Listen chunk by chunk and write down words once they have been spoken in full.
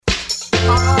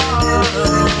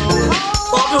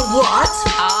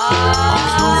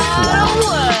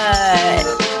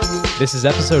This is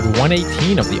episode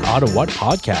 118 of the Ottawhat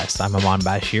podcast. I'm Aman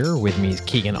Bashir. With me is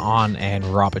Keegan On and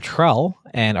Rob Trell.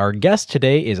 And our guest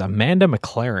today is Amanda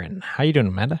McLaren. How you doing,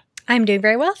 Amanda? I'm doing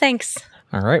very well, thanks.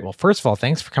 All right. Well, first of all,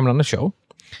 thanks for coming on the show.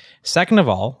 Second of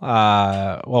all,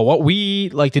 what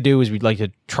we like to do is we'd like to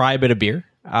try a bit of beer.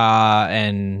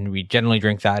 And we generally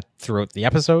drink that throughout the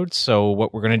episode. So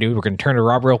what we're going to do, we're going to turn to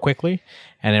Rob real quickly,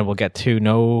 and then we'll get to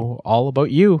know all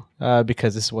about you,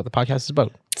 because this is what the podcast is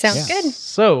about. Sounds good.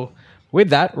 So with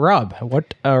that, Rob,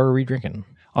 what are we drinking?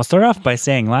 I'll start off by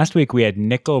saying last week we had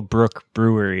Nickelbrook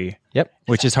Brewery. Yep.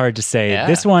 Which is hard to say. Yeah.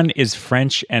 This one is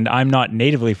French, and I'm not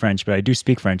natively French, but I do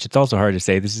speak French. It's also hard to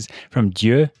say. This is from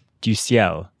Dieu du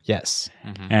Ciel. Yes.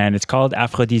 And it's called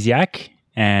Aphrodisiaque,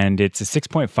 and it's a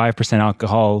 6.5%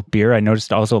 alcohol beer. I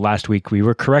noticed also last week we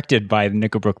were corrected by the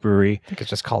Nickelbrook Brewery. I think it's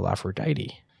just called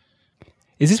Aphrodite.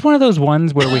 Is this one of those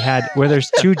ones where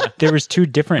there was two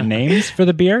different names for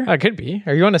the beer? It could be.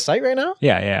 Are you on the site right now?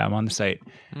 Yeah, I'm on the site.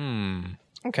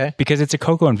 Okay. Because it's a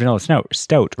cocoa and vanilla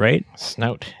stout, right?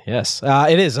 Snout. Yes.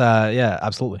 It is. Yeah,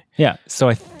 absolutely. Yeah. So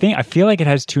I feel like it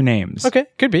has two names. Okay.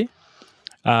 Could be.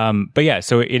 But yeah,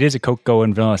 so it is a cocoa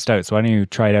and vanilla stout. So why don't you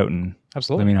try it out and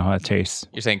Absolutely. let me know how it tastes?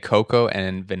 You're saying cocoa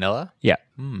and vanilla? Yeah.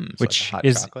 So Which like hot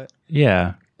is chocolate?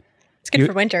 yeah. It's good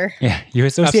for winter. Yeah, you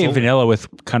associate Absolutely. vanilla with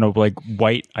kind of like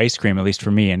white ice cream, at least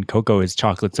for me, and cocoa is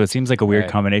chocolate, so it seems like a weird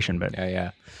Right. combination. But Yeah.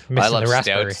 Missing I love the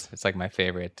raspberry. stouts. It's like my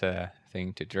favorite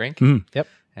thing to drink. Yep.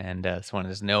 And this one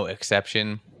is no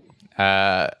exception.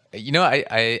 I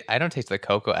don't taste the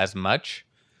cocoa as much,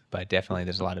 but definitely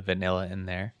there's a lot of vanilla in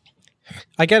there.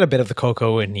 I get a bit of the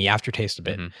cocoa in the aftertaste a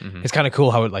bit. It's kind of cool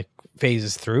how it like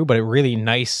phases through, but a really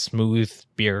nice, smooth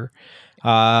beer.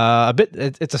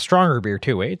 It's a stronger beer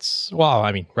too. It's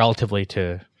relative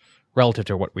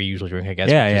to what we usually drink, I guess.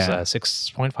 Yeah, which is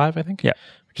 6.5, I think. Yeah.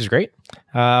 which is great.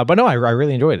 But no, I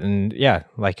really enjoyed it, and yeah,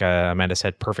 like Amanda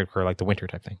said, perfect for like the winter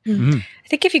type thing. I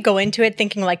think if you go into it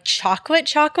thinking like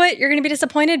chocolate, you're going to be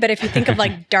disappointed. But if you think of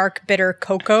like dark, bitter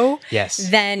cocoa, Yes.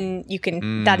 then you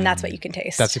can. Then that's what you can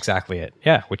taste. That's exactly it.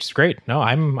 Yeah, which is great. No,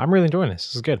 I'm really enjoying this.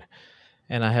 This is good.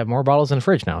 And I have more bottles in the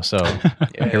fridge now, so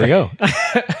here we go.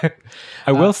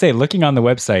 I will say, looking on the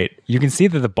website, you can see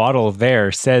that the bottle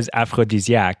there says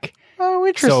Aphrodisiaque. Oh,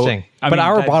 interesting. I but mean,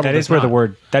 our bottle that is does where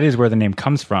not. that is where the name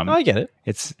comes from. Oh, I get it.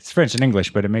 It's French and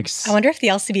English, but it makes I wonder if the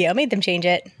LCBO made them change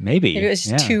it. maybe Maybe it was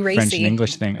just too French racy. and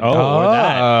English thing. Or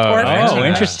that. Or French Oh, English.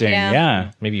 interesting. Yeah.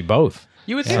 Yeah. Maybe both.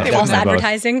 You would think they False wouldn't have,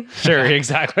 advertising. Sure,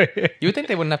 exactly. you would think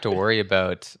they wouldn't have to worry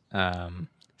about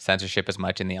censorship as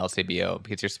much in the LCBO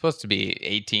because you're supposed to be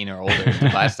 18 or older to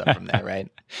buy stuff from there, right?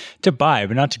 To buy,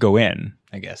 but not to go in.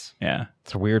 I guess. Yeah.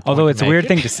 It's a weird. Although point it's to a weird make.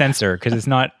 thing to censor because it's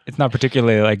not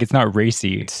particularly like it's not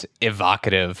racy. It's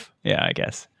evocative. Yeah, I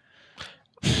guess.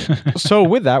 So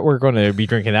with that, we're going to be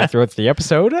drinking that throughout the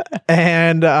episode,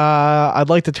 and I'd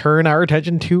like to turn our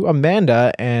attention to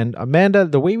Amanda. And Amanda,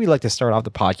 the way we like to start off the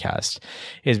podcast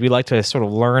is we like to sort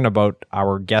of learn about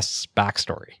our guest's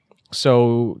backstory.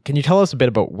 So can you tell us a bit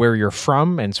about where you're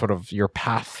from and sort of your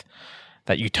path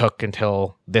that you took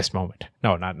until this moment?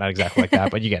 No, not exactly like that,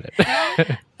 but you get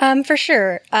it. For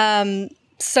sure.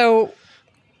 So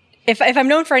if I'm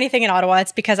known for anything in Ottawa,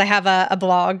 it's because I have a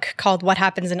blog called What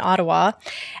Happens in Ottawa.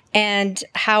 And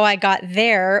how I got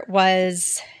there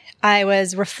was I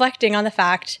was reflecting on the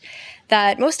fact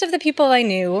that most of the people I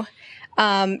knew,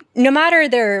 no matter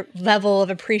their level of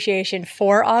appreciation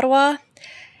for Ottawa,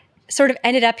 sort of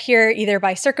ended up here either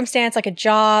by circumstance, like a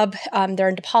job, they're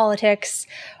into politics,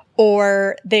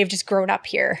 or they've just grown up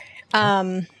here.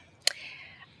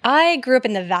 I grew up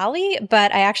in the Valley,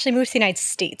 but I actually moved to the United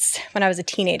States when I was a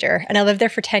teenager, and I lived there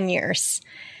for 10 years.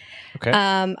 Okay.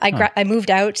 I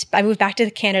moved out. I moved back to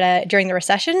Canada during the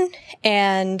recession,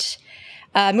 and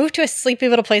moved to a sleepy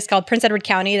little place called Prince Edward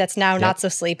County. That's now not so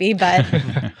sleepy, but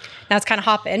now it's kind of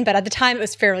hopping. But at the time, it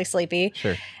was fairly sleepy.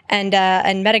 Sure. And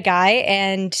met a guy,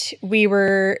 and we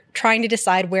were trying to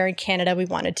decide where in Canada we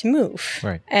wanted to move.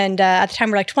 Right. And at the time,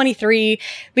 we're like 23.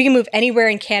 We can move anywhere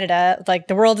in Canada. Like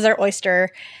the world is our oyster.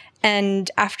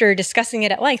 And after discussing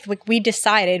it at length, we made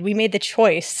the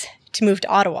choice to move to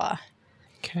Ottawa.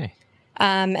 Okay.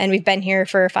 And we've been here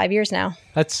for 5 years now.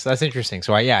 That's interesting.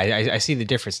 So I see the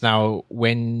difference now.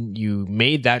 When you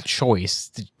made that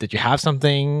choice, did you have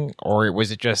something, or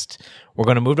was it just we're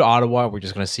going to move to Ottawa? We're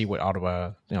just going to see what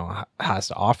Ottawa has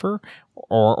to offer,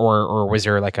 or was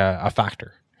there like a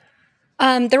factor?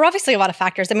 There were obviously a lot of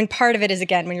factors. I mean, part of it is,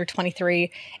 again, when you're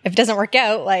 23, if it doesn't work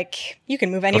out, like you can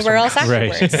move anywhere else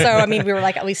afterwards. Right. So, I mean, we were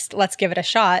like, at least let's give it a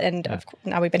shot. And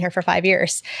now we've been here for 5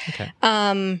 years.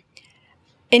 Okay.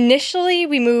 Initially,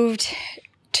 we moved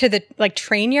to the like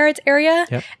train yards area.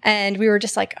 Yep. And we were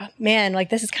just like, oh, man, like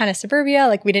this is kind of suburbia.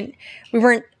 Like we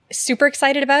weren't super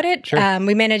excited about it. Sure.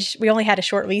 We only had a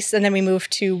short lease, and then we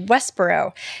moved to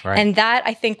Westboro. Right. And that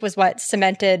I think was what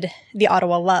cemented the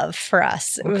Ottawa love for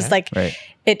us. It was like, Right.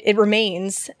 it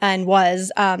remains and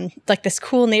was like this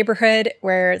cool neighborhood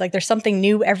where like there's something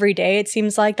new every day, it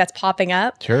seems like, that's popping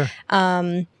up. Sure.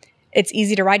 It's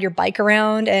easy to ride your bike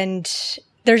around, and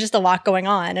there's just a lot going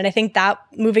on. And I think that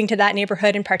moving to that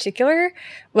neighborhood in particular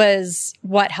was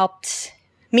what helped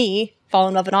me fall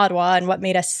in love in Ottawa and what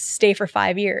made us stay for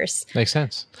 5 years. Makes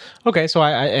sense. Okay, so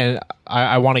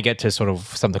I want to get to sort of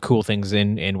some of the cool things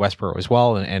in Westboro as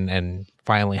well, and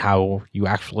finally how you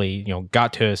actually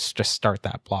got to just start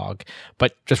that blog.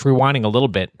 But just rewinding a little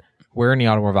bit, where in the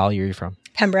Ottawa Valley are you from?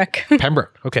 Pembroke.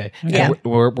 Pembroke. Okay. Yeah. And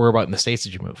where about in the States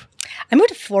did you move? I moved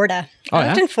to Florida. Oh, I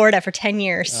lived yeah? in Florida for 10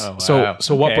 years. Oh, wow.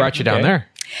 So what Okay, brought you down okay. there?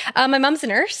 My mom's a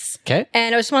nurse. Okay.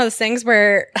 And it was one of those things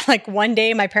where like one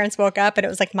day my parents woke up and it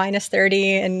was like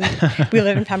 -30 and we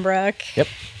live in Pembroke. Yep.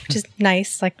 Which is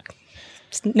nice. Like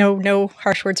just no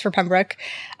harsh words for Pembroke.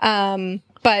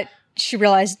 But she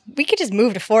realized we could just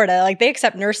move to Florida. Like they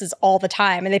accept nurses all the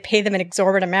time and they pay them an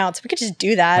exorbitant amount. So we could just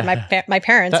do that. And my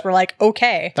parents were like,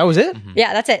 okay. That was it?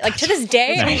 Yeah, that's it. Like to this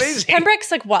day, I mean, amazing.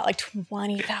 Pembroke's like what, like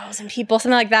 20,000 people,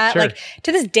 something like that. Sure. Like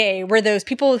to this day, we're those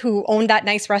people who owned that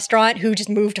nice restaurant who just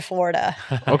moved to Florida.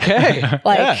 Okay.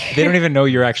 Like Yeah. They don't even know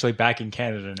you're actually back in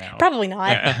Canada now. probably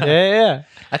not. Yeah.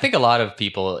 I think a lot of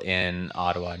people in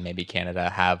Ottawa and maybe Canada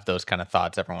have those kind of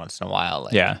thoughts every once in a while.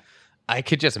 Like, Yeah. I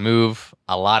could just move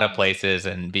a lot of places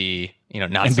and be, not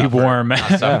And be suffer, warm.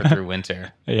 not suffer through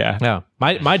winter. Yeah. No,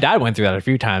 my dad went through that a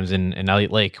few times in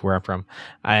Elliott Lake, where I'm from,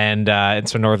 and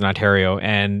it's from Northern Ontario.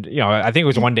 And I think it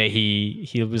was one day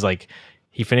he was like,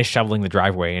 he finished shoveling the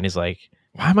driveway, and he's like,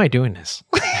 "Why am I doing this?"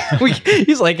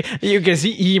 He's like, because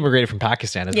he immigrated from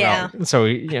Pakistan as well, so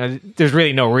there's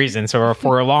really no reason. So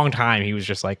for a long time, he was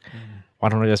just like, why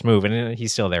don't I just move? And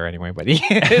he's still there anyway, but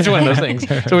it's one of those things.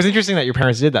 So it was interesting that your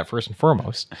parents did that first and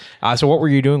foremost. So what were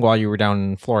you doing while you were down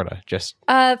in Florida? Just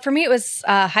For me, it was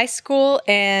high school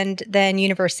and then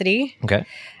university. okay.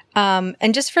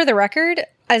 And just for the record,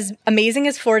 as amazing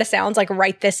as Florida sounds, like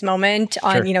right this moment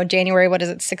on, Sure. January, what is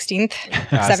it, 16th,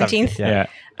 17th? Yeah.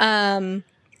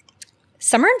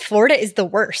 Summer in Florida is the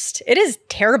worst. It is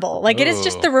terrible. Like it is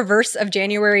just Ooh. the reverse of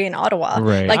January in Ottawa.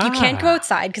 Right. Like you can't go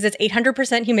outside because it's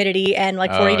 800% humidity and like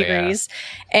 40 Oh, yeah. degrees.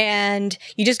 And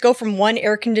you just go from one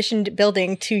air conditioned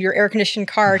building to your air conditioned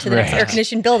car to the next Right. air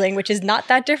conditioned building, which is not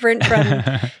that different from,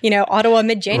 Ottawa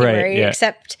mid-January, Right, yeah.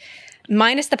 except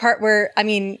minus the part where, I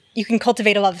mean, you can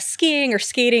cultivate a love of skiing or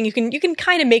skating. You can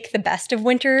kind of make the best of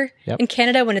winter Yep. in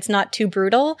Canada when it's not too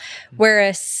brutal.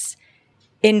 Whereas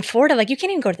in Florida, like you can't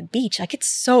even go to the beach. Like it's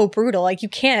so brutal. Like you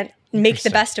can't make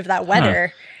the best of that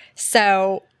weather.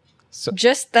 So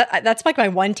just that's like my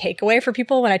one takeaway for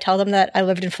people when I tell them that I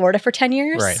lived in Florida for 10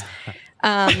 years. Right.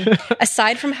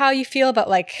 Aside from how you feel about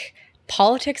like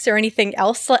politics or anything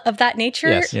else of that nature,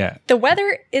 Yes. Yeah. the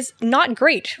weather is not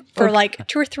great for like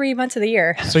 2 or 3 months of the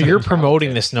year. So you're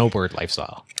promoting the snowbird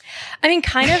lifestyle. I mean,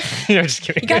 kind of. Just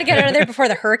kidding. You got to get out of there before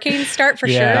the hurricanes start for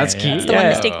Yeah, sure. that's key. That's the Yeah. one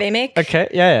mistake they make. Okay.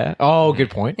 Yeah. Oh, good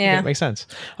point. Yeah. That makes sense.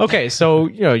 Okay. So,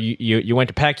 you went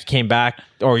to Peck, you came back,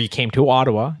 or you came to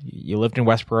Ottawa, you lived in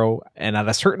Westboro, and at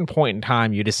a certain point in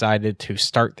time, you decided to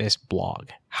start this blog.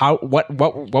 What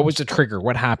was the trigger?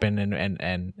 What happened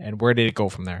and where did it go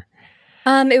from there?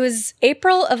 It was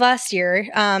April of last year.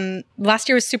 Last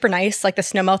year was super nice. Like the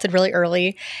snow melted really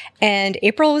early, and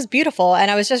April was beautiful.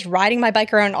 And I was just riding my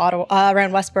bike around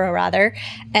around Westboro rather,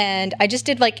 and I just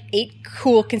did like 8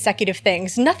 cool consecutive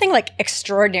things. Nothing like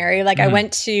extraordinary. Like I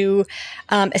went to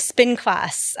a spin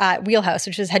class at Wheelhouse,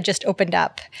 which had just opened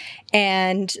up.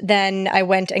 And then I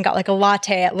went and got like a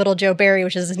latte at Little Joe Berry,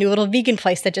 which is this new little vegan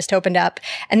place that just opened up.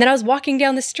 And then I was walking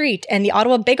down the street and the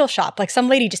Ottawa Bagel Shop, like some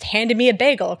lady just handed me a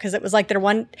bagel because it was like their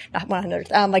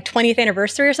like 20th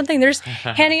anniversary or something. They're just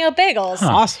handing out bagels.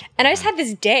 Awesome. And I just had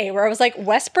this day where I was like,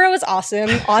 Westboro is awesome.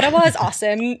 Ottawa is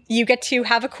awesome. You get to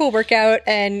have a cool workout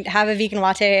and have a vegan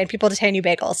latte and people just hand you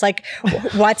bagels. Like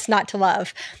what's not to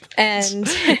love? And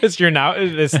It's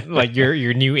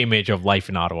your new image of life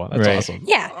in Ottawa. That's Right. awesome.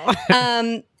 yeah.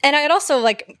 And I had also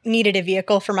like needed a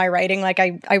vehicle for my writing. Like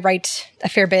I write a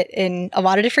fair bit in a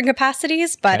lot of different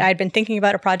capacities, but I'd been thinking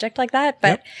about a project like that.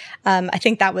 But I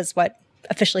think that was what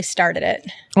officially started it.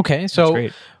 Okay. So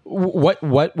great. what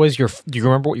was do you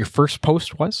remember what your first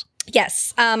post was?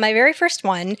 Yes. My very first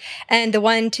one, and the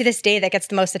one to this day that gets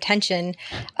the most attention,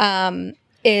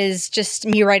 is just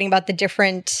me writing about the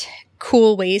different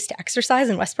cool ways to exercise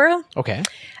in Westboro. Okay.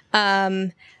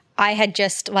 I had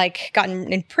just like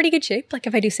gotten in pretty good shape, like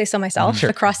if I do say so myself,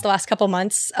 across the last couple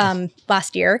months,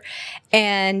 last year.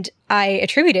 And I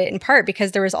attribute it in part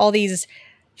because there was all these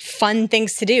fun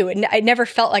things to do. And I never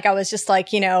felt like I was just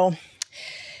like, in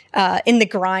the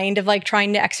grind of like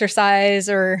trying to exercise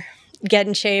or get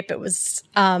in shape. It was,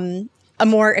 a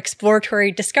more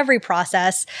exploratory discovery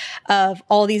process of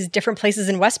all these different places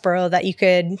in Westboro that you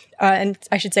could, and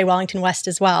I should say Wellington West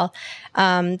as well,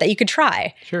 that you could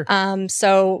try. Sure.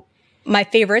 So my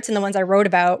favorites and the ones I wrote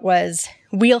about was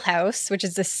Wheelhouse, which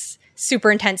is this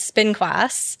super intense spin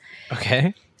class.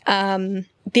 Okay.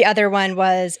 The other one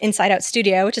was Inside Out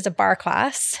Studio, which is a bar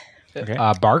class. Okay.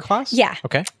 Bar class? Yeah.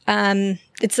 Okay.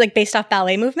 It's like based off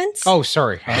ballet movements. Oh,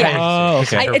 sorry. Yeah. Oh,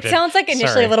 okay. It sounds like initially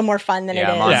Sorry. a little more fun than it is.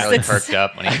 Mom really It's- perked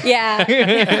up when he.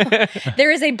 Yeah.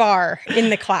 There is a bar in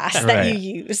the class that Right.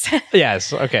 you use.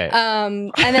 Yes. Okay.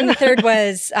 And then the third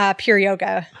was Pure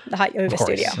Yoga, the hot yoga Of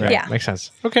course. studio. Right. Yeah. Makes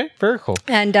sense. Okay. Very cool.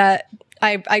 And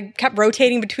I kept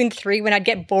rotating between the three. When I'd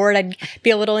get bored, I'd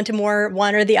be a little into more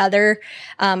one or the other.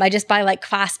 I just buy like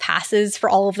class passes for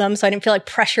all of them. So I didn't feel like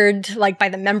pressured like by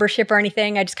the membership or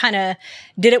anything. I just kind of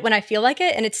did it when I feel like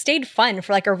it. And it stayed fun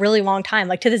for like a really long time.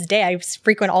 Like to this day, I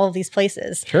frequent all of these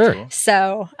places. Sure.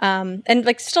 So, and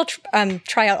like still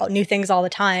try out new things all the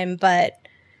time. But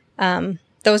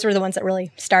those were the ones that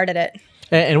really started it.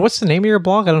 And what's the name of your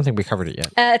blog? I don't think we covered it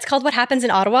yet. It's called What Happens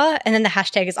in Ottawa. And then the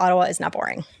hashtag is Ottawa is not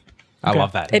boring. I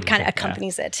love that. It kind of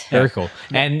accompanies it. Very cool.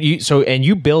 And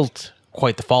you built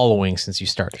quite the following since you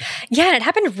started. Yeah, and it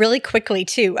happened really quickly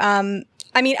too.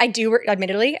 I mean,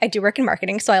 admittedly, I do work in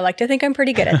marketing, so I like to think I'm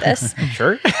pretty good at this.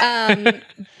 Sure.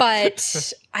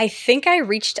 But I think I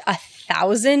reached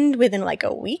 1,000 within like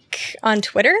a week on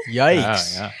Twitter.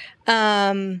 Yikes. Oh,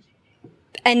 yeah.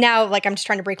 And now like I'm just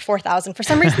trying to break 4,000. For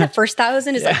some reason, the first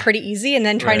 1,000 is like pretty easy. And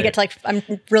then trying to get to like, I'm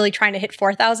really trying to hit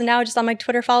 4,000 now just on my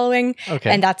Twitter following.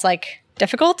 Okay. And that's like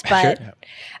difficult. But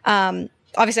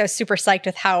obviously I was super psyched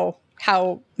with how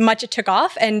much it took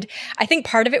off. And I think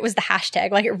part of it was the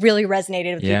hashtag. Like it really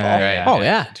resonated with people. Oh,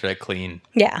 yeah. It's really clean.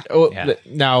 Yeah. Oh, Yeah.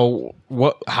 Now,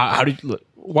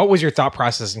 what was your thought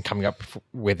process in coming up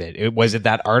with it? Was it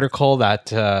that article that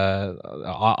the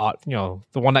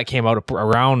one that came out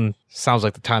around? Sounds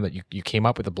like the time that you came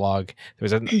up with the blog. There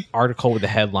was an article with the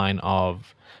headline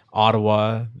of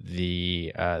Ottawa,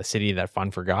 the city that fun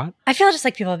forgot. I feel just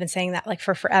like people have been saying that like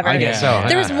for forever. I guess so.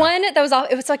 There was one that was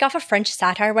it was like off a French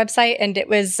satire website, and it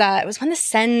was when the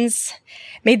Sens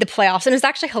made the playoffs, and it was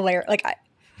actually hilarious. Like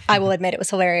I will admit it was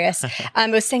hilarious. It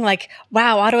was saying like,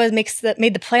 "Wow, Ottawa made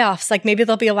the playoffs. Like maybe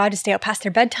they'll be allowed to stay out past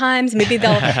their bedtimes. Maybe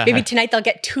tonight they'll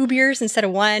get 2 beers instead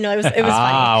of one." It was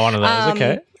funny. One of those.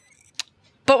 Okay.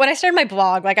 But when I started my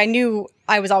blog, like I knew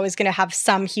I was always going to have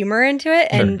some humor into it,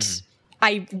 and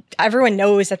everyone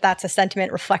knows that that's a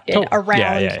sentiment reflected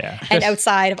around and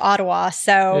outside of Ottawa.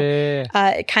 So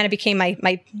it kind of became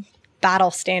my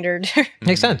battle standard.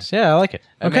 Makes sense. Yeah, I like it.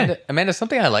 Okay. Amanda,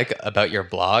 something I like about your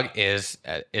blog is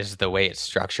the way it's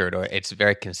structured, or it's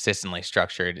very consistently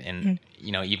structured. And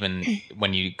even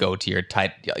when you go to your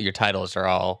titles are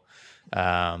all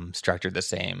structured the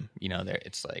same.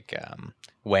 It's like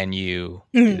when you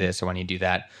do this or when you do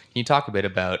that. Can you talk a bit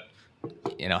about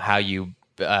how you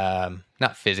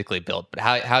not physically built, but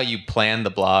how you planned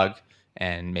the blog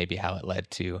and maybe how it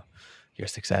led to your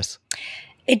success?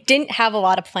 It didn't have a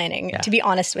lot of planning, to be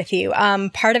honest with you.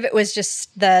 Part of it was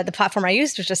just the platform I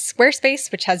used was just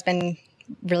Squarespace, which has been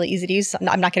really easy to use.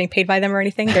 I'm not getting paid by them or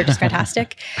anything. They're just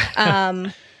fantastic.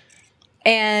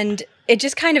 And it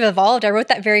just kind of evolved. I wrote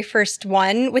that very first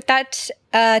one with that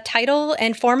title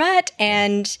and format.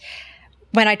 And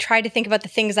when I tried to think about the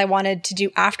things I wanted to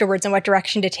do afterwards and what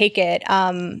direction to take it,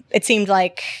 it seemed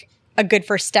like a good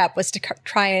first step was to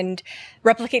try and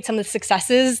replicate some of the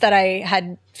successes that I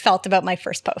had felt about my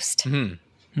first post.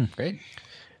 Great.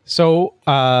 So,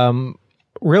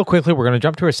 real quickly, we're going to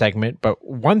jump to a segment, but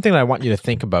one thing I want you to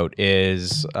think about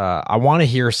is I want to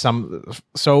hear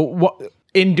what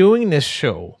in doing this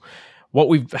show, what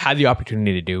we've had the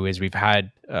opportunity to do is we've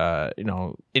had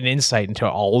an insight into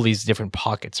all these different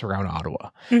pockets around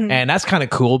Ottawa, and that's kind of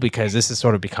cool because this has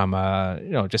sort of become a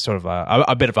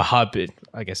bit of a hub,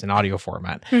 I guess, in audio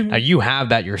format. Now you have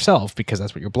that yourself because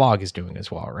that's what your blog is doing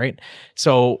as well, right?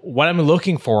 So what I'm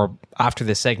looking for after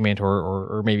this segment,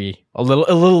 or maybe a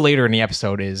little later in the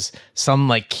episode, is some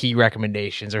like key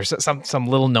recommendations or some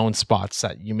little known spots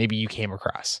that you came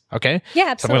across. Okay, Yeah,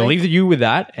 absolutely. So I'm going to leave you with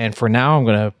that, and for now I'm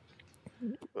going to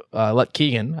let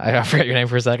Keegan, I forgot your name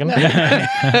for a second.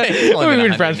 Only We've been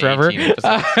been friends forever. 118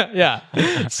 episodes.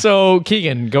 Yeah. So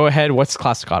Keegan, go ahead. What's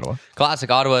Classic Ottawa? Classic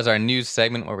Ottawa is our news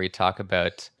segment where we talk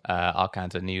about all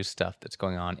kinds of news stuff that's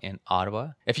going on in Ottawa.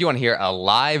 If you want to hear a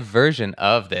live version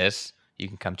of this, you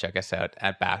can come check us out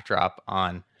at Backdrop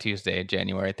on Tuesday,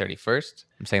 January 31st.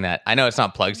 I'm saying that. I know it's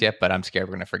not plugs yet, but I'm scared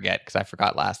we're going to forget because I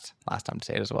forgot last time to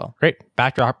say it as well. Great.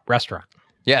 Backdrop Restaurant.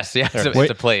 Yes, it's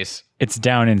a place. It's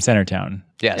down in Centertown.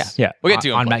 Yes. Yeah. We'll get to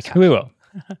you on in Mac. place. We will.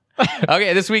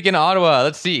 Okay, this week in Ottawa,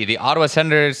 let's see. The Ottawa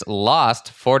Senators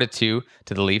lost 4-2 to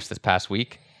the Leafs this past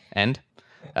week. And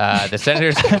the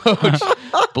Senators coach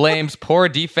blames poor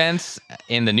defense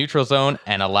in the neutral zone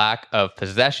and a lack of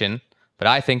possession. But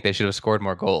I think they should have scored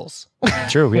more goals.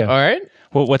 True. Yeah. All right.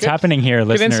 Well, what's happening here,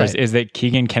 listeners, insight. is that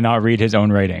Keegan cannot read his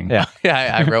own writing. Yeah.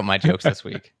 Yeah, I wrote my jokes this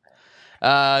week.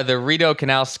 The Rideau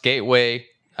Canal Skateway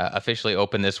officially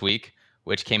opened this week,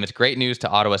 which came as great news to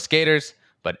Ottawa skaters,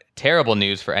 but terrible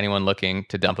news for anyone looking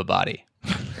to dump a body.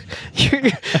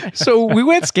 So we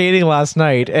went skating last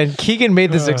night, and Keegan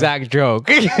made this exact joke.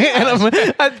 And You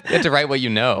have to write what you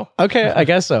know. okay, I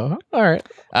guess so. All right.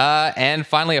 And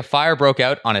finally, a fire broke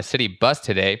out on a city bus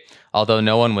today. Although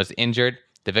no one was injured,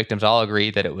 the victims all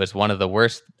agreed that it was one of the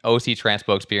worst OC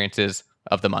Transpo experiences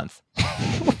of the month.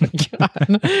 All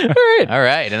right. All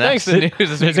right, and that's the news.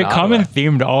 This There's week a in common Ottawa.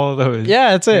 theme to all of those.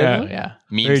 Yeah, that's it. Yeah. Yeah,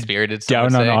 Very mean-spirited. some down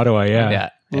would on say. Ottawa, yeah. Yeah.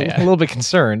 A Yeah. little bit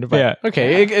concerned, but Yeah.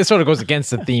 okay. It sort of goes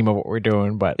against the theme of what we're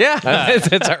doing, but Yeah.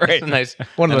 it's all right. It's a nice,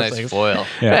 One of a those nice things. foil.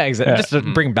 Yeah, exactly. Yeah. Just to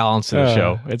bring balance to the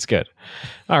show. It's good.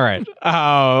 All right.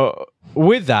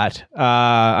 With that,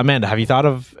 Amanda, have you thought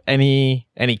of any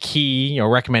key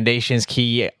recommendations,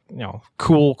 key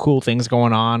cool things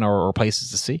going on or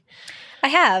places to see? I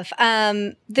have.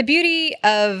 The beauty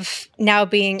of now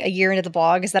being a year into the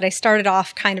blog is that I started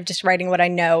off kind of just writing what I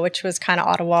know, which was kind of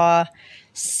Ottawa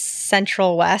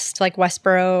Central West, like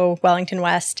Westboro, Wellington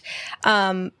West.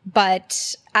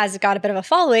 But as it got a bit of a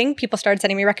following, people started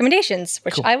sending me recommendations,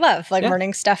 which I love, like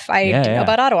learning stuff I didn't know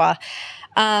about Ottawa.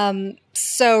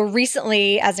 So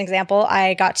recently, as an example,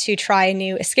 I got to try a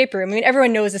new escape room. I mean,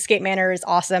 everyone knows Escape Manor is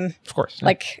awesome. Of course. Yeah.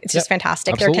 Like, it's just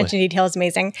fantastic. Absolutely. Their attention to detail is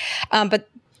amazing. But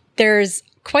there's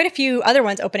quite a few other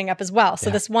ones opening up as well. So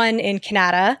this one in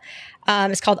Canada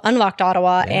is called Unlocked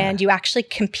Ottawa, and you actually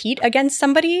compete against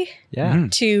somebody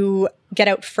to get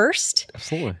out first.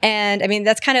 Absolutely. And I mean,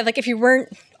 that's kind of like if you weren't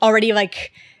already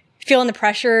like feeling the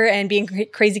pressure and being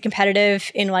crazy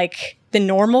competitive in like the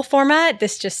normal format,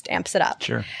 this just amps it up.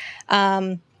 Sure.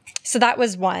 So that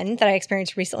was one that I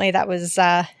experienced recently. That was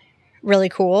really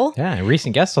cool. Yeah, and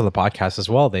recent guests on the podcast as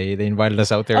well. They invited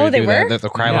us out there Oh, to they do were? the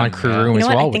Krylon crew room You as know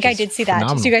what? well. I think which I is did see that.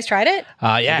 phenomenal. So you guys tried it?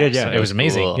 Yeah, did, yeah. it was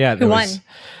amazing. Cool. Yeah, Who won?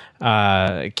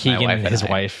 Keegan wife and and his I.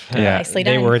 wife. Yeah. Nicely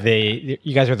They done. were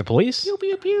you guys were the police? Pew,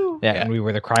 pew, pew. Yeah, and we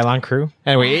were the Krylon crew.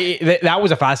 Anyway, that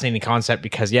was a fascinating concept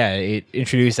because it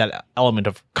introduced that element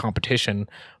of competition,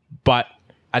 but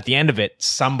at the end of it,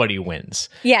 somebody wins.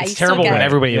 Yeah, it's you still terrible get when it.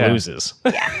 everybody Yeah. loses.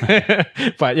 Yeah.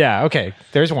 But okay,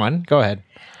 there's one. Go ahead.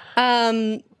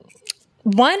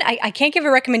 One, I can't give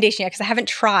a recommendation yet because I haven't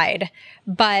tried,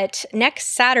 but next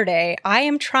Saturday, I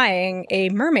am trying a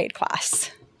mermaid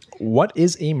class. What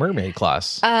is a mermaid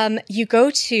class? You go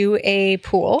to a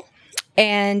pool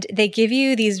and they give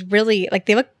you these really, like,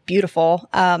 they look beautiful.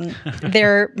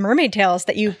 They're mermaid tails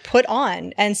that you put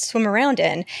on and swim around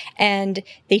in, and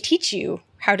they teach you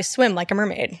how to swim like a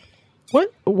mermaid.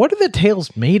 What are the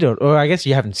tails made of? Or I guess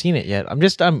you haven't seen it yet. Do you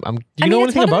I know mean,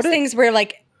 it's anything one of about those it? things where,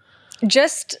 like,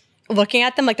 just looking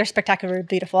at them, like, they're spectacularly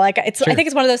beautiful. Like, I think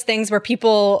it's one of those things where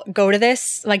people go to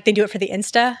this, like, they do it for the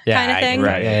Insta kind of thing.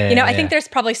 right. Yeah, I think there's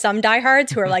probably some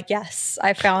diehards who are like, yes,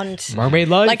 I found Mermaid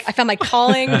life? Like, I found my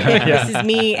calling. This is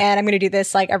me, and I'm going to do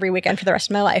this like every weekend for the rest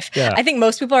of my life. Yeah. I think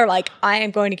most people are like, I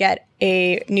am going to get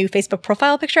a new Facebook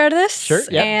profile picture out of this, Sure,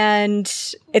 yep. and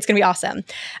it's going to be awesome.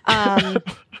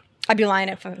 I'd be lying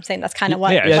if I'm saying that's kind of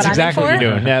what, Yeah, what that's I'm exactly in for. what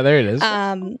you're doing. Yeah, there it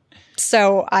is.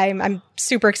 So I'm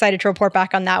super excited to report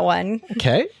back on that one.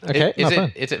 Okay.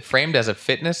 Is it framed as a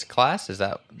fitness class? Is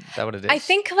that what it is? I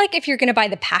think like if you're going to buy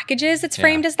the packages, it's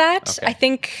framed as that. Okay. I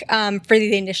think for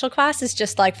the initial class is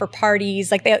just like for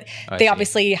parties. Like they see.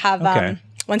 obviously have Okay.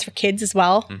 ones for kids as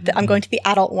well. I'm going to the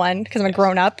adult one because I'm a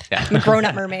grown up. Yeah. I'm a grown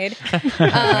up mermaid.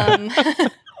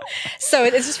 So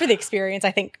it's just for the experience,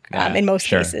 I think, in most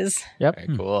cases. Yep.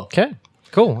 Very cool. Okay.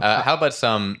 Cool. How about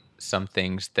some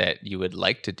things that you would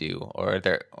like to do, or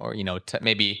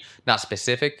maybe not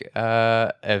specific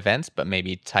events, but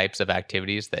maybe types of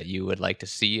activities that you would like to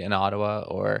see in Ottawa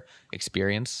or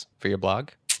experience for your blog?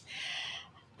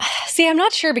 See, See, I'm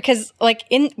not sure because like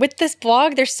with this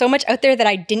blog, there's so much out there that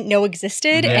I didn't know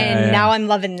existed. Now I'm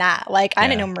loving that. Like I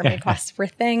didn't know mermaid quests were a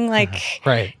thing. Like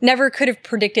never could have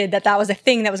predicted that was a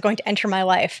thing that was going to enter my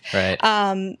life.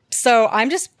 Right. So I'm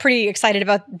just pretty excited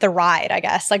about the ride, I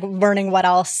guess, like learning what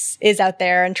else is out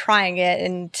there and trying it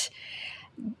and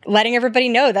letting everybody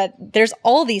know that there's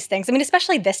all these things. I mean,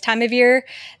 especially this time of year,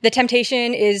 the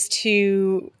temptation is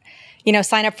to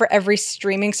sign up for every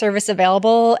streaming service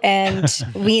available and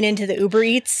lean into the Uber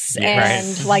Eats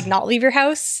and like not leave your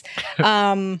house.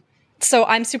 So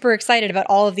I'm super excited about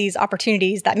all of these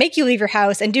opportunities that make you leave your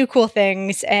house and do cool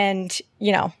things. And,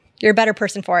 you're a better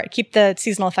person for it. Keep the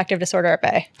seasonal affective disorder at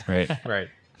bay. Right.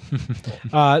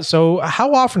 So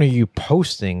how often are you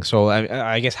posting? So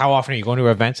I guess how often are you going to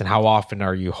events and how often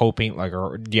are you hoping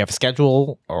or do you have a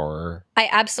schedule or? I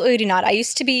absolutely do not. I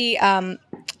used to be,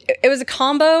 it was a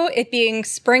combo, it being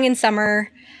spring and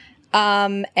summer,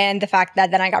 and the fact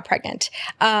that then I got pregnant.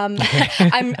 I'm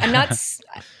not,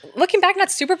 looking back,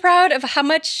 not super proud of how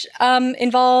much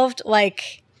involved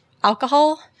like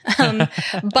alcohol,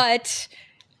 but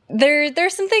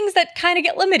there's some things that kind of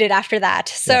get limited after that.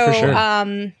 So, for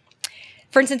sure.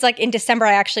 For instance, like in December,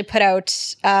 I actually put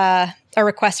out a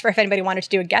request for if anybody wanted to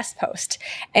do a guest post.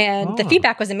 And the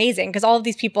feedback was amazing because all of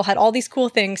these people had all these cool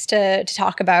things to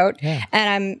talk about. Yeah.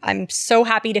 And I'm so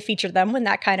happy to feature them when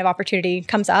that kind of opportunity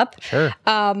comes up. Sure.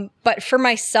 But for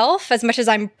myself, as much as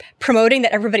I'm promoting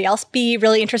that everybody else be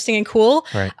really interesting and cool,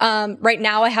 right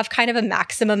now I have kind of a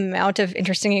maximum amount of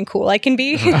interesting and cool I can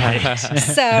be.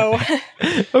 So.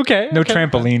 Okay. No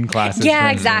trampoline classes. Yeah,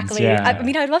 exactly. Yeah. I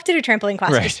mean, I'd love to do trampoline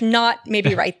classes, just not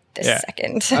maybe right this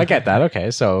second. I get that.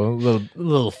 Okay. So a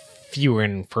little fewer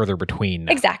and further between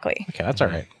now. Exactly. Okay, that's all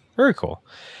right. Very cool.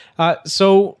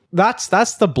 So that's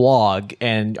the blog,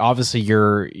 and obviously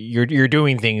you're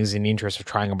doing things in the interest of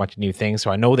trying a bunch of new things.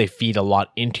 So I know they feed a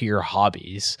lot into your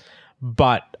hobbies,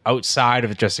 but outside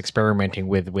of just experimenting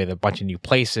with a bunch of new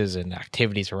places and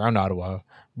activities around Ottawa,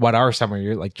 what are some of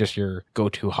your your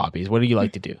go-to hobbies? What do you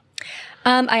like to do?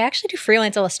 I actually do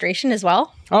freelance illustration as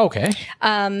well. Oh, okay.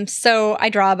 So I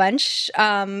draw a bunch.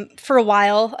 For a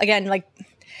while, again, like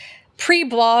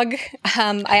pre-blog,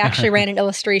 I actually ran an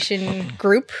illustration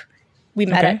group. We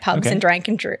met at pubs and drank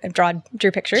and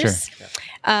drew pictures. Sure.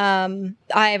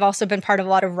 I've also been part of a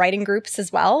lot of writing groups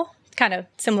as well, kind of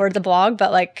similar to the blog,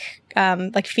 but like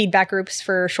feedback groups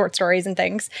for short stories and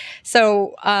things.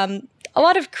 So a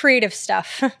lot of creative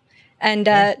stuff. And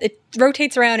it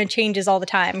rotates around and changes all the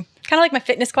time. Kind of like my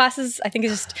fitness classes. I think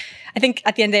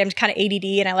at the end of the day, I'm just kind of ADD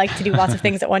and I like to do lots of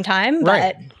things at one time.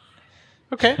 But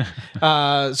Okay.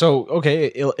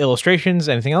 Illustrations,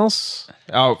 anything else?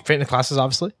 Oh, fitness classes,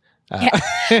 obviously.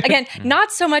 Again,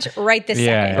 not so much right this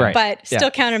second, but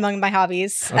still counted among my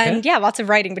hobbies. Okay. And lots of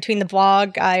writing between the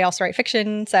blog. I also write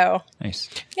fiction. So nice.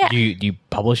 Yeah. Do you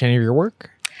publish any of your work?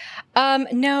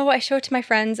 No, I show it to my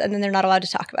friends and then they're not allowed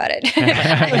to talk about it.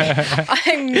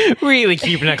 I'm really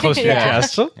keeping that close to your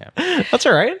chest. Yeah. That's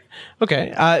all right.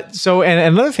 Okay. So, and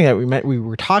another thing that we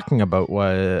were talking about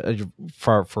was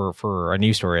for a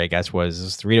news story, I guess,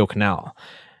 was the Rideau Canal.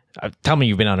 Tell me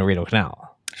you've been on a Rideau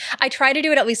Canal. I try to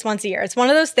do it at least once a year. It's one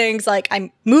of those things like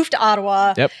I moved to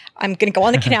Ottawa. Yep. I'm going to go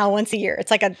on the canal once a year. It's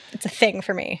like it's a thing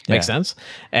for me. Makes sense.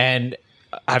 And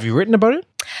have you written about it?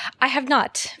 I have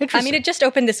not. I mean, it just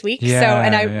opened this week.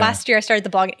 Last year I started the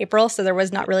blog in April, so there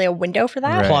was not really a window for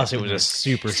that. Right. Plus, it was a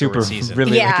super season.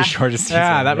 Really like the shortest season.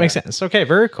 Yeah, that makes sense. Okay,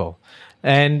 very cool.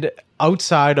 And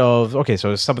outside of,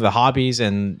 so some of the hobbies,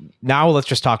 and now let's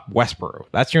just talk Westboro.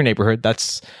 That's your neighborhood.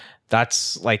 That's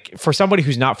like, for somebody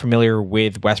who's not familiar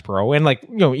with Westboro,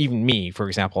 and even me, for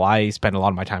example, I spend a lot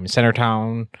of my time in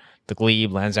Centertown, the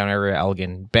Glebe, Lansdowne area,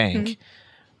 Elgin, Bank. Mm-hmm.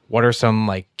 What are some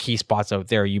key spots out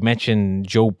there? You mentioned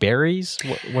Joe Barry's.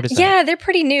 What is that? Yeah, they're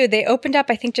pretty new. They opened up,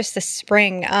 I think, just this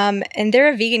spring. And they're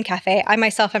a vegan cafe. I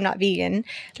myself am not vegan,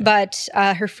 but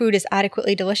her food is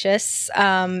adequately delicious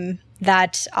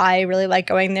that I really like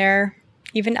going there,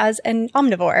 even as an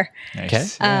omnivore.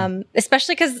 Nice. Okay.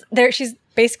 Especially because she's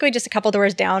basically just a couple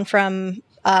doors down from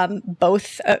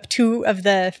two of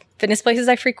the fitness places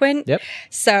I frequent. Yep.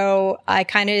 So I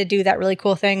kind of do that really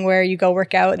cool thing where you go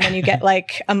work out and then you get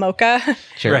like a mocha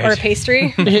or a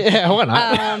pastry. Yeah, why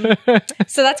not?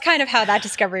 So that's kind of how that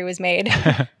discovery was made.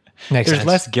 There's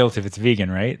less guilt if it's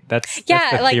vegan, right? That's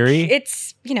the theory.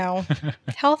 It's,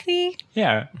 healthy.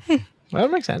 Yeah. Well, that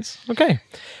makes sense. Okay.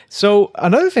 So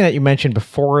another thing that you mentioned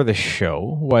before the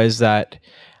show was that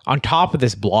on top of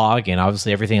this blog and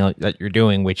obviously everything that you're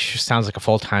doing, which sounds like a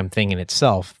full-time thing in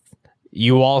itself,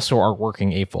 you also are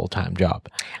working a full-time job.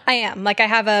 I am. I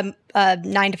have a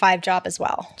 9 to 5 job as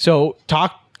well. So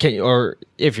talk or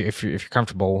if you're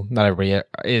comfortable, not everybody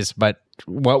is, but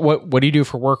what do you do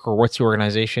for work, or what's your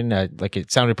organization? Like,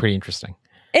 it sounded pretty interesting.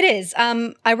 It is.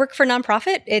 I work for a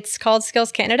nonprofit. It's called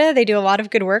Skills Canada. They do a lot of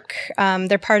good work.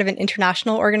 They're part of an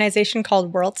international organization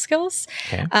called World Skills.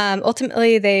 Okay.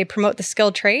 Ultimately, they promote the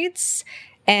skilled trades,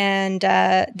 and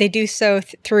they do so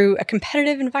through a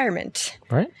competitive environment.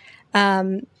 Right.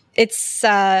 It's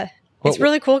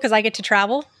really cool because I get to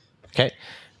travel. Okay.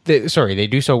 They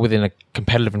do so within a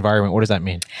competitive environment. What does that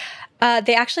mean?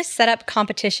 They actually set up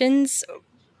competitions.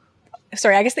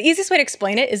 Sorry, I guess the easiest way to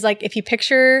explain it is like if you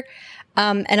picture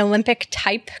an Olympic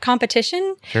type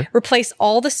competition, Sure. replace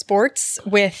all the sports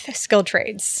with skilled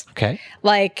trades. Okay.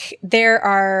 Like there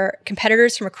are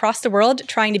competitors from across the world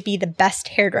trying to be the best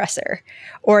hairdresser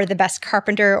or the best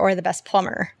carpenter or the best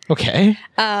plumber. Okay.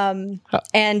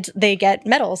 And they get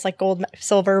medals like gold,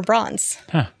 silver, bronze.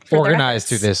 for their Organized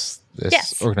through efforts. this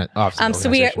Yes. So So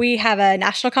we have a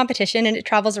national competition and it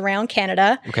travels around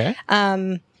Canada. Okay.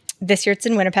 This year it's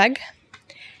in Winnipeg.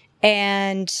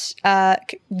 And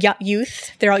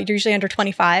youth, they're all usually under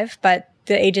 25, but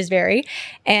the ages vary.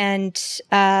 And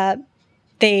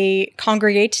they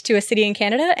congregate to a city in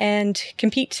Canada and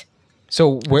compete.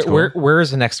 So where is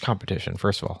the next competition,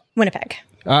 first of all? Winnipeg.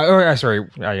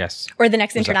 Yes. Or the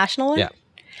next international one? Yeah.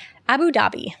 Abu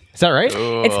Dhabi. Is that right?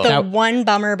 It's the one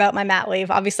bummer about my mat leave.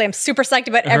 Obviously, I'm super psyched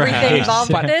about everything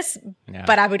involved with this,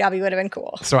 but Abu Dhabi would have been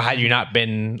cool. So had you not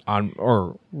been on,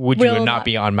 or would you not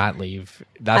be on mat leave?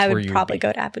 That's I where would you probably be.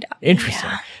 go to Abu Dhabi.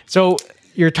 Interesting. Yeah. So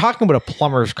you're talking about a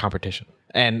plumber's competition,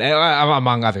 and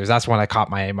among others, that's one that caught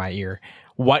my ear.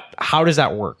 How does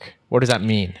that work? What does that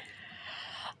mean?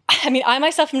 I mean, I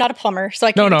myself am not a plumber, so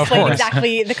I can't of explain course.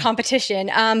 exactly the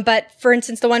competition. But for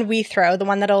instance, the one we throw, the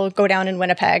one that'll go down in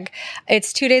Winnipeg,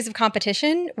 it's 2 days of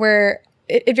competition where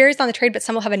it varies on the trade, but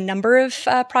some will have a number of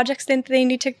projects that they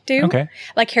need to do. Okay.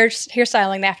 Like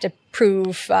hairstyling, they have to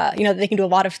prove, that they can do a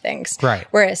lot of things. Right.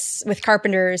 Whereas with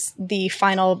carpenters, the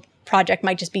final project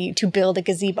might just be to build a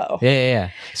gazebo.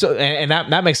 Yeah. So and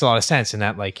that makes a lot of sense in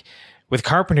that, like, with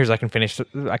carpenters, I can picture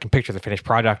the finished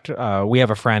product. We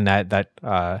have a friend that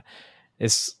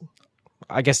is,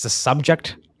 I guess, the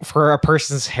subject for a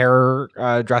person's hair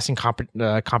dressing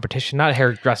competition. Not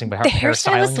hair dressing, but The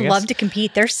hairstyling. hairstylists love to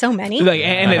compete. There's so many.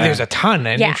 And there's a ton,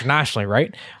 and Yeah. internationally,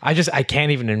 right? I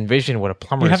can't even envision what a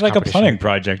plumber. You have like a plumbing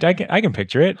project. I can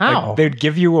picture it. How? Like, they'd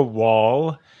give you a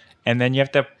wall, and then you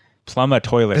have to plumb a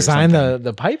toilet. Design or something.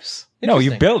 the pipes. No,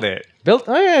 you Interesting. build it. Built.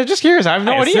 Oh yeah, just curious. I have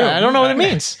no I idea. assume. I don't know what it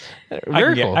means.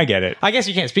 Very cool. I get it. I guess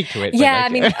you can't speak to it. Yeah, I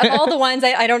mean, of all the ones,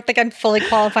 I don't think I'm fully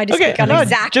qualified to speak on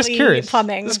exactly just curious.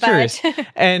 plumbing. Just but curious.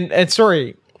 And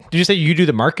sorry, did you say you do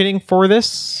the marketing for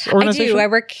this I organization? do. I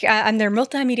work. I'm their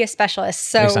multimedia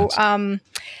specialist. Makes So, sense.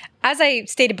 as I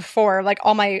stated before, like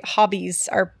all my hobbies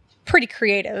are pretty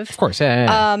creative. Of course.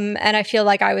 Yeah. And I feel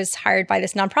like I was hired by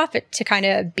this nonprofit to kind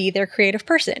of be their creative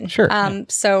person. Sure.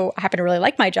 So I happen to really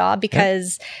like my job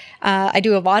because I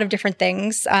do a lot of different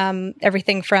things.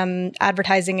 Everything from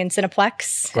advertising in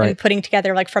Cineplex Right. and putting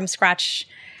together like from scratch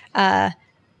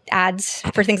ads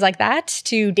for things like that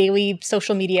to daily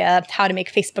social media, how to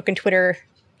make Facebook and Twitter,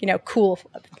 cool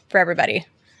for everybody.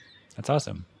 That's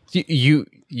awesome.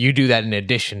 You do that in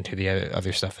addition to the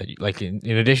other stuff that you like. In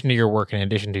addition to your work, in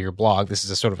addition to your blog, this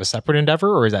is a sort of a separate endeavor,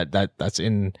 or is that's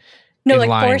in No, in like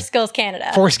line? For Skills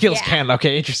Canada. For Skills Yeah. Canada.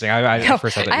 Okay, interesting. No,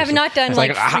 first thought that I you have said- not done I was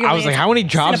like I was like, how many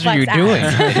jobs are you Cineplex doing?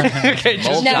 ads. Okay,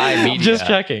 Multimedia. just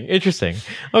checking. Interesting.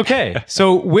 Okay,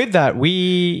 so with that,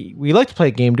 we like to play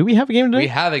a game. Do we have a game today? We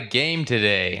have a game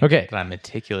today. Okay. That I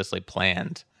meticulously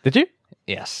planned. Did you?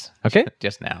 Yes. Okay.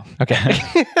 Just now. Okay.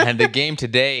 And the game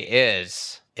today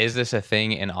is this a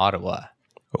thing in Ottawa?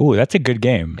 Oh, that's a good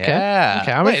game. Yeah.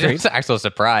 Okay, I'm Wait, intrigued. it's actually a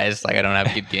surprise. Like, I don't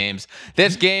have good games.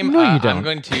 This game, No, you don't. I'm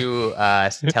going to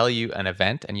tell you an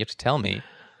event, and you have to tell me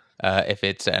if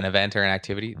it's an event or an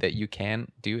activity that you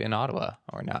can do in Ottawa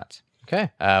or not. Okay.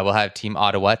 We'll have Team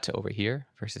Ottawhat over here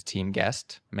versus Team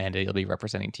Guest. Amanda, you'll be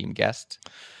representing Team Guest.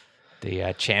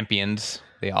 The champions,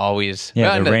 they always...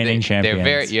 Yeah, the reigning champions.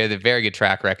 They're very good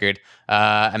track record.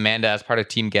 Amanda, as part of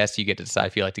Team Guest, you get to decide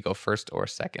if you like to go first or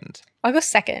second. I'll go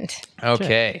second.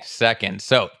 Okay, second.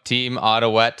 So, Team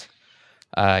Ottawhat,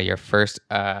 your first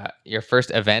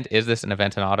event. Is this an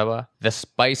event in Ottawa? The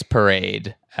Spice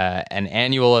Parade, an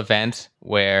annual event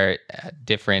where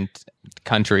different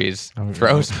countries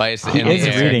throw spice in the It's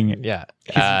air reading. Yeah.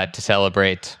 to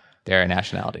celebrate their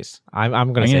nationalities.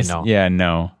 I'm going to say no. Yeah,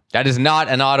 no. That is not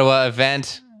an Ottawa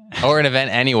event or an event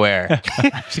anywhere.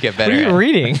 I should get better. What are you at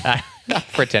reading?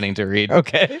 pretending to read.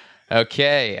 Okay.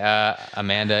 Okay,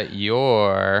 Amanda,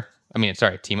 your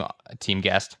team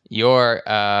guest. Your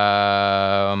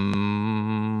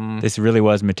This really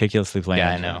was meticulously planned.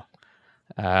 yeah, I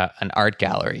know. An art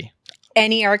gallery.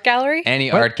 Any art gallery?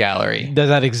 Any art gallery. Does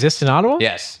that exist in Ottawa?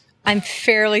 Yes. I'm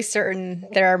fairly certain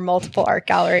there are multiple art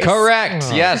galleries.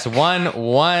 Correct. Yes.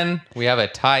 1-1. We have a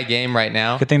tie game right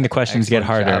now. Good thing the questions get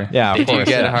Excellent harder. job. Yeah, of They do course,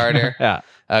 get yeah. harder. Yeah.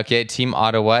 Okay, Team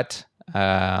Ottawhat.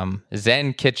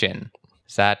 Zen Kitchen.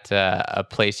 Is that a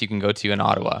place you can go to in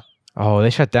Ottawa? Oh, they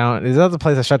shut down. Is that the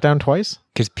place that shut down twice?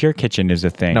 Because Pure Kitchen is a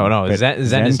thing. No. but Zen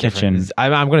is Kitchen. different.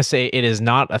 I'm going to say it is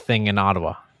not a thing in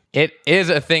Ottawa. It is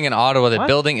a thing in Ottawa. The What?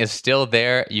 building is still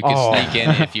there. You can Oh. sneak in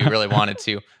if you really wanted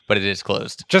to, but it is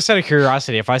closed. Just out of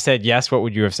curiosity, if I said yes, what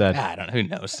would you have said? I don't know. Who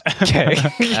knows? Okay.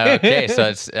 Okay, so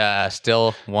it's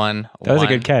still 1-1. That was a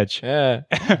good catch. Yeah.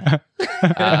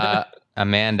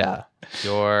 Amanda,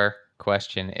 your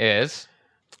question is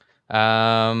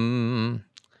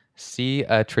see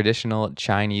a traditional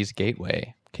Chinese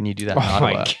gateway. Can you do that in Oh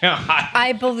Ottawa? my god.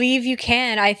 I believe you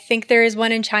can. I think there is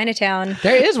one in Chinatown.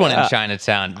 There is one in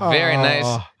Chinatown. Very Oh.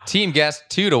 nice. Team guest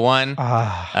 2-1.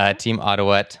 Ah. Team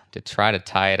Ottawhat to try to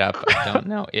tie it up. I don't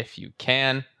know if you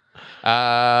can.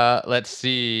 Let's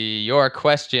see. Your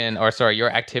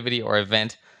activity or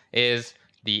event is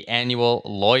the annual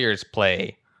Lawyers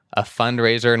Play, a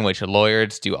fundraiser in which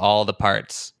lawyers do all the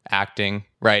parts: acting,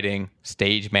 writing,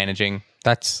 stage managing.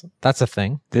 That's a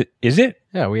thing. Is it?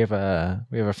 Yeah, we have a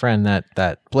friend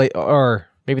that play, or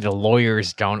maybe the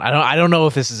lawyers don't. I don't know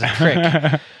if this is a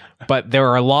trick, but there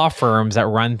are law firms that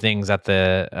run things at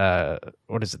the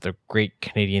the Great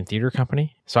Canadian Theatre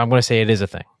Company. So I'm going to say it is a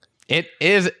thing. It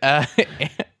is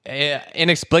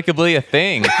inexplicably a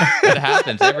thing that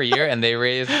happens every year, and they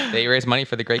raise money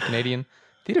for the Great Canadian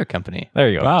Theatre Company. There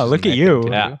you go. Wow, look at you.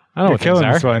 Yeah, I know You're what things killing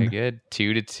are. this Very one. good.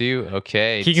 2-2.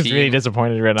 Okay. Keegan's really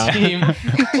disappointed right now.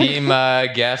 Team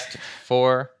guest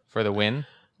 4 for the win,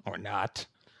 or not.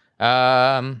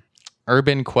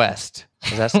 Urban Quest.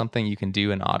 Is that something you can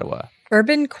do in Ottawa?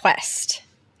 Urban Quest.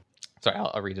 Sorry,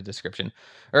 I'll read the description.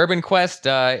 Urban Quest,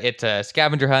 it's a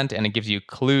scavenger hunt, and it gives you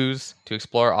clues to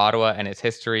explore Ottawa and its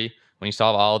history. When you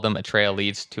solve all of them, a trail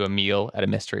leads to a meal at a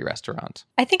mystery restaurant.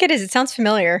 I think it is. It sounds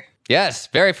familiar. Yes,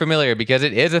 very familiar, because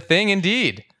it is a thing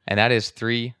indeed. And that is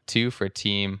 3-2 for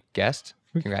Team Guest.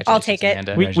 Congratulations, I'll take it.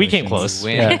 Amanda. We came close.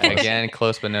 Win Yeah. again,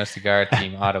 close but no cigar.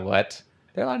 Team Ottawhat.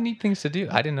 There are a lot of neat things to do.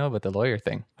 I didn't know about the lawyer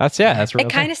thing. That's real. It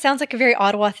kind of sounds like a very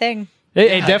Ottawa thing.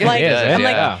 It definitely Like, is. does, I'm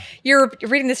yeah. like, you're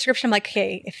reading the description. I'm like,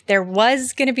 okay, if there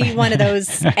was going to be one of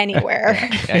those anywhere.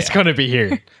 It's going to be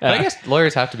here. But I guess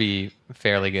lawyers have to be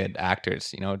fairly good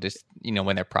actors,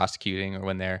 when they're prosecuting or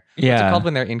when they're what's Yeah. it called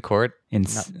when they're in court? In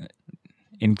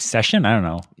session? I don't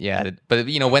know. Yeah, but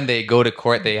when they go to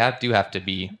court, they do have to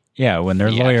be Yeah, when they're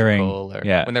lawyering. theatrical or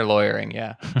Yeah. when they're lawyering,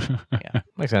 yeah.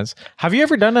 Makes sense. Have you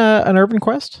ever done an Urban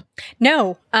Quest?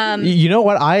 No. You know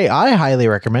what? I highly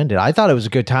recommend it. I thought it was a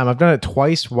good time. I've done it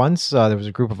twice. Once there was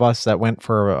a group of us that went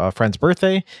for a friend's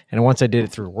birthday, and once I did it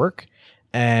through work,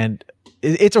 and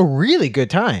it's a really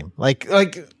good time.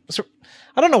 So,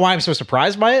 I don't know why I'm so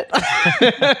surprised by it,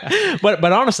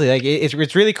 but honestly,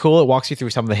 it's really cool. It walks you through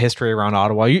some of the history around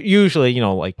Ottawa. Usually,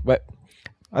 but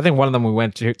I think one of them we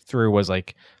went through was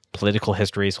like political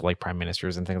history, so like prime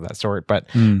ministers and things of that sort. But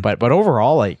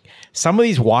overall, like some of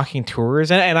these walking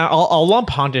tours, and I'll lump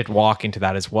Haunted Walk into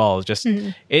that as well. It's just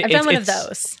I've done one of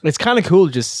those. It's kind of cool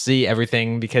to just see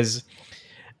everything, because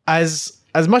as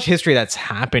much history that's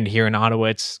happened here in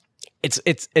Ottawa,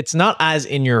 it's not as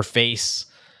in your face.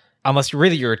 Unless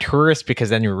you're a tourist,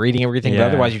 because then you're reading everything, but Yeah.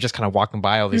 otherwise you're just kind of walking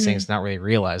by all these things, not really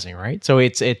realizing, right? So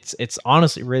it's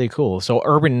honestly really cool. So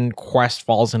Urban Quest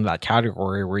falls into that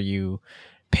category where you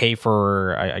pay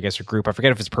for, I guess, a group. I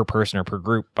forget if it's per person or per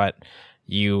group, but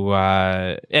you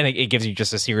and it gives you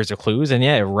just a series of clues, and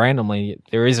randomly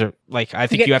there is I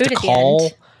think get you have to food at the call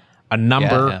end. a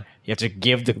number. Yeah. You have to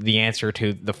give the answer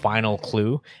to the final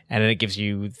clue, and then it gives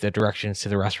you the directions to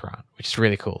the restaurant, which is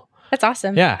really cool. That's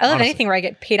awesome. Yeah, I love honestly. anything where I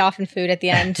get paid off in food at the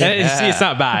end. It's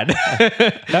not bad.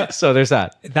 So there's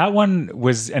that. That one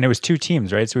was, and it was 2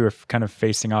 teams, right? So we were kind of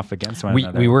facing off against one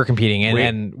another. We were competing, and, We-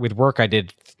 and with work I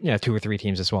did 2 or 3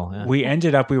 teams as well. Yeah.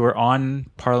 We were on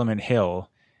Parliament Hill,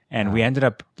 and we ended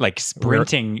up like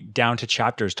sprinting down to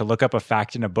chapters to look up a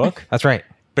fact in a book. That's right.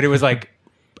 But it was like,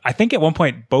 I think at one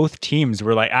point both teams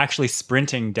were like actually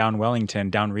sprinting down Wellington,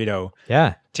 down Rideau,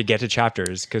 Yeah. to get to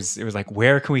chapters because it was like,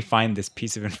 where can we find this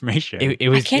piece of information? It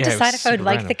was, I can't yeah, it decide was if I would super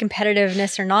like random. the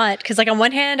competitiveness or not. Because like on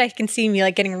one hand, I can see me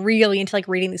like getting really into like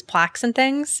reading these plaques and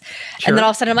things, and then all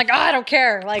of a sudden I'm like, oh, I don't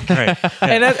care. Like Right.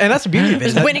 and that's the beauty of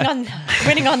it. just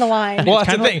winning on the line. Well,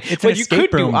 that's the kinda thing. like- it's an But you could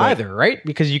escape do room, but- either, right?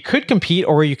 Because you could compete,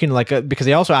 or you can because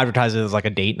they also advertise it as like a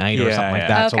date night or Yeah, something like yeah.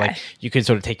 that. So Okay. like you could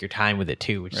sort of take your time with it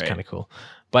too, which is Right. kind of cool.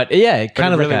 But yeah, it But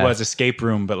kind it of really like was escape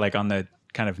room, but like on the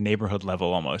kind of neighborhood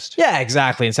level almost. Yeah,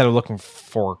 exactly. Instead of looking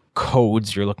for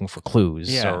codes, you're looking for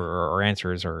clues Yeah. or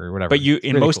answers or whatever. But you, It's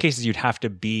in really most cool. cases, you'd have to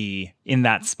be in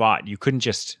that spot. You couldn't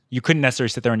necessarily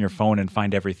sit there on your phone and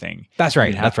find everything. That's right.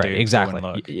 You'd have That's right. to go Exactly. and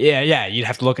look. Yeah. You'd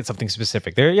have to look at something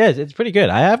specific. There. Yeah, it's pretty good.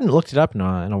 I haven't looked it up in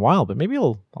a while, but maybe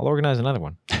I'll organize another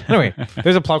one. Anyway,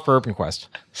 there's a plug for Urban Quest.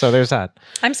 So there's that.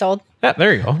 I'm sold. Yeah,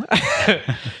 there you go.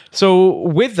 So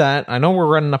with that, I know we're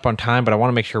running up on time, but I want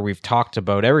to make sure we've talked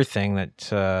about everything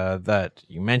that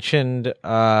you mentioned.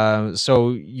 So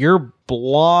your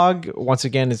blog, once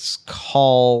again, is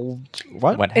called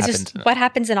what? It's just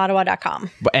whathappensinottawa.com.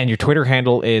 And your Twitter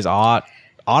handle is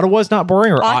Ottawa's not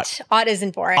boring or Ott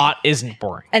isn't boring. Ott isn't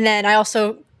boring. And then I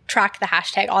also track the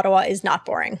hashtag Ottawa is not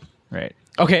boring. Right.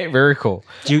 Okay, very cool.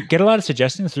 Do you get a lot of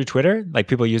suggestions through Twitter? Like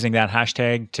people using that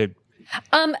hashtag to.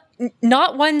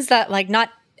 Not ones that like not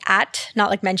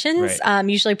like mentions. Right.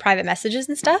 Usually private messages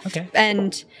and stuff. Okay.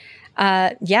 And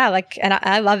yeah, like, and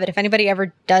I love it. If anybody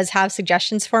ever does have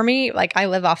suggestions for me, like I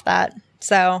live off that.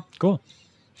 So Cool.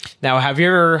 Now, have you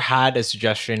ever had a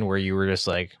suggestion where you were just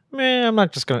like, I'm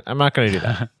not gonna do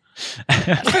that?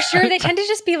 for sure, they tend to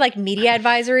just be like media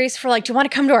advisories for like, do you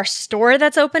want to come to our store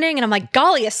that's opening? And I'm like,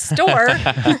 golly, a store.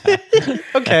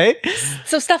 Okay.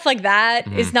 So stuff like that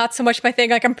is not so much my thing.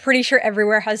 Like I'm pretty sure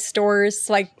everywhere has stores.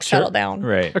 Like settle down.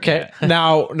 Right. Okay.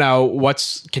 Now,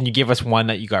 can you give us one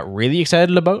that you got really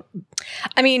excited about?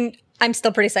 I mean, I'm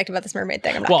still pretty psyched about this mermaid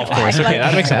thing. I'm not Well, gonna of course. lie. Okay,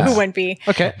 that makes sense. Who wouldn't be?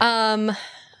 Okay.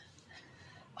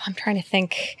 I'm trying to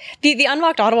think. The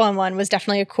Unlocked Ottawa one was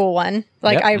definitely a cool one.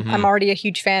 Like Yep. I'm already a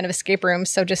huge fan of escape rooms,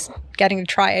 so just getting to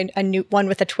try a new one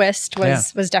with a twist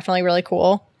was definitely really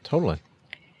cool. Totally.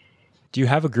 Do you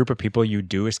have a group of people you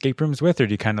do escape rooms with, or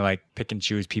do you kind of like pick and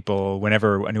choose people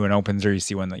whenever a new one opens, or you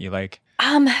see one that you like?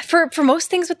 For most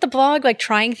things with the blog, like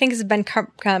trying things has been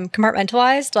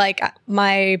compartmentalized. Like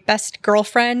my best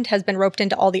girlfriend has been roped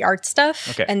into all the art stuff,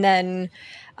 Okay. and then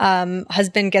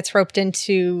husband gets roped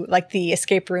into like the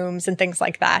escape rooms and things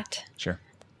like that. Sure.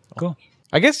 Cool.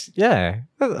 I guess, yeah,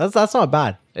 that's not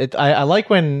bad. I like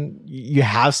when you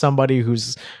have somebody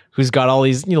who's got all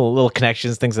these little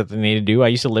connections, things that they need to do. I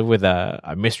used to live with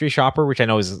a mystery shopper, which I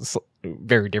know is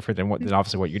very different than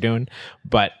obviously what you're doing,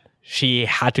 but she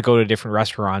had to go to different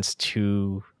restaurants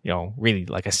to really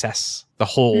like assess the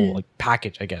whole like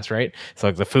package, I guess, right? So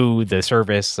like the food, the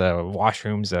service,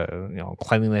 washrooms,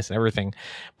 cleanliness and everything.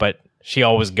 But she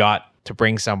always got to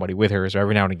bring somebody with her. So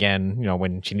every now and again,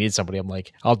 when she needs somebody, I'm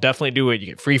like, I'll definitely do it. You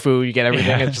get free food, you get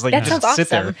everything. It's just like That you just sounds sit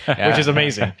there, awesome. which is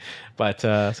amazing. But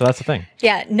so that's the thing.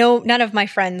 Yeah, none of my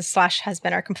friends /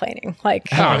 husband are complaining.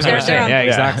 Like I was gonna they're say, on yeah, board.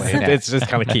 exactly. It's just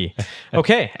kind of key.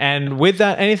 Okay, and with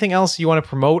that, anything else you want to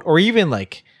promote, or even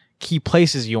like key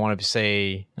places you want to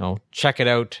say, check it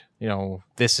out.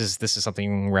 This is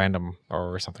something random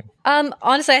or something.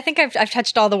 Honestly, I think I've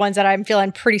touched all the ones that I'm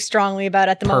feeling pretty strongly about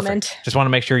at the moment. Just want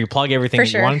to make sure you plug everything For that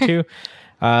you sure. wanted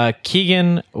to.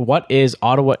 Keegan, what is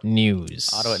Ottawhat News?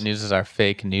 Ottawhat News is our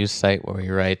fake news site where we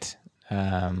write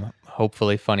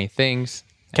hopefully funny things.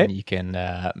 Okay. And you can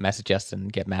message us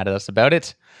and get mad at us about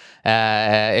it.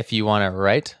 If you want to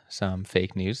write some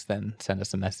fake news, then send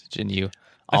us a message and you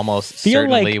almost feel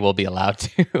certainly like- will be allowed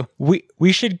to.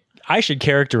 I should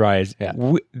characterize.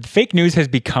 Fake news has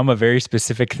become a very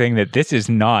specific thing that this is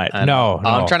not. No,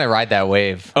 I'm trying to ride that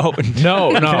wave. Oh no.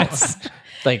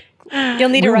 Like, You'll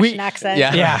need a We- Russian accent.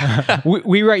 Yeah. yeah,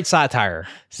 we write satire.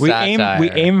 we aim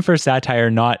Satire. for satire,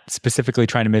 not specifically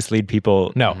trying to mislead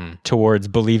people. No. Towards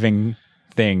believing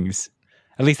things.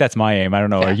 At least that's my aim. I don't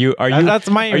know. Are you? That's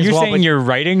my aim Are as you well, saying but- you're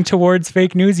writing towards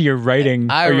fake news? You're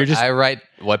writing, or you're just I write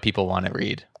what people want to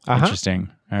read. interesting.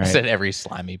 All I right. said every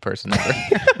slimy person ever.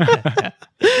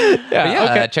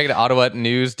 yeah. Check it out.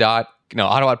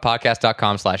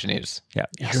 ottawhatpodcast.com/news. Yeah.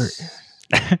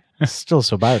 Still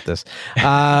so bad at this.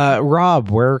 Rob,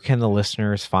 where can the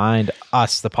listeners find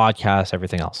us, the podcast,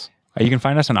 everything else? You can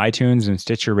find us on iTunes and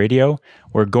Stitcher Radio.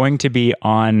 We're going to be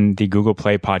on the Google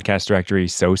Play podcast directory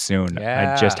so soon.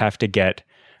 Yeah. I just have to get.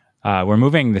 We're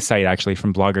moving the site actually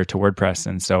from Blogger to WordPress,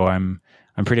 and so I'm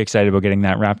pretty excited about getting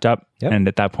that wrapped up. Yep. And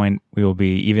at that point, we will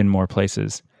be even more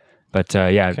places But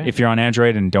if you're on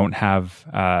Android and don't have,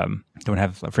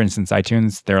 for instance,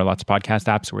 iTunes, there are lots of podcast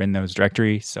apps. We're in those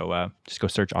directories. So just go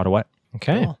search Ottawhat.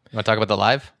 Okay. Cool. You want to talk about the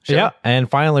live show? Yeah. And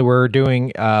finally, we're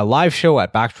doing a live show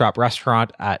at Backdrop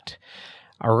Restaurant at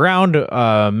around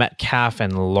Metcalf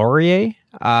and Laurier.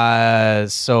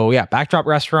 Backdrop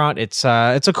Restaurant. It's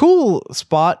a cool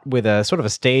spot with a sort of a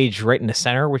stage right in the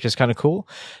center, which is kind of cool.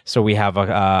 So we have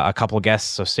a couple guests.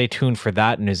 So stay tuned for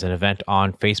that. And there's an event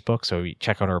on Facebook. So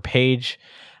check out our page.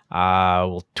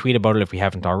 We'll tweet about it if we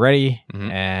haven't already.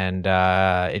 And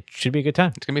it should be a good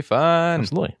time. It's gonna be fun.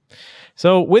 Absolutely.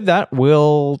 So with that,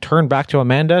 we'll turn back to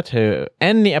Amanda to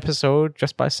end the episode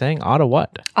just by saying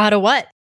Ottawhat. Ottawhat.